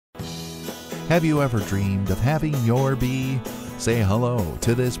Have you ever dreamed of having your bee? Say hello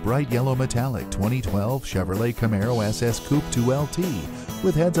to this bright yellow metallic 2012 Chevrolet Camaro SS Coupe 2LT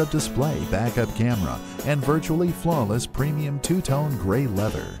with heads-up display, backup camera, and virtually flawless premium two-tone gray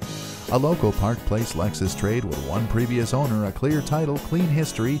leather. A local Park Place Lexus trade with one previous owner, a clear title, clean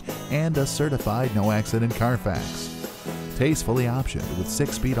history, and a certified no-accident Carfax. Tastefully optioned with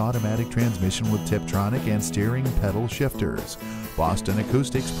 6-speed automatic transmission with Tiptronic and steering pedal shifters. Boston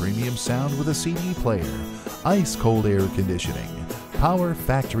Acoustics premium sound with a CD player. Ice-cold air conditioning. Power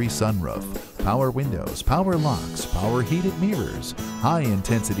factory sunroof. Power windows, power locks, power heated mirrors.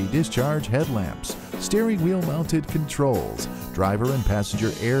 High-intensity discharge headlamps. Steering wheel mounted controls. Driver and passenger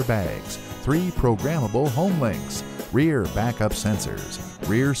airbags. 3 programmable home links. Rear backup sensors.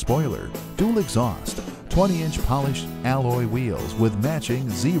 Rear spoiler. Dual exhaust. 20-inch polished alloy wheels with matching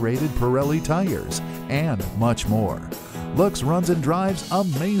Z-rated Pirelli tires, and much more. Looks, runs, and drives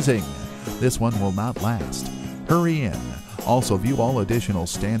amazing. This one will not last. Hurry in. Also view all additional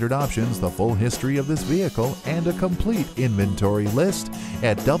standard options, the full history of this vehicle, and a complete inventory list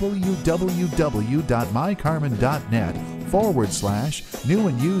at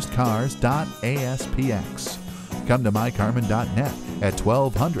www.mycarmen.net/new-and-used-cars.aspx. Come to mycarmen.net at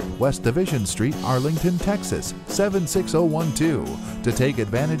 1200 West Division Street, Arlington, Texas 76012 to take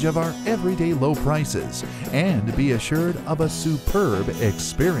advantage of our everyday low prices and be assured of a superb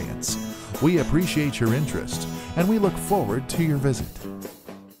experience. We appreciate your interest and we look forward to your visit.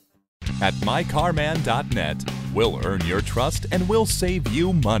 At mycarman.net, we'll earn your trust and we'll save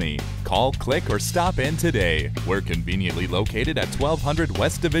you money. Call, click, or stop in today. We're conveniently located at 1200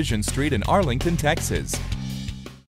 West Division Street in Arlington, Texas.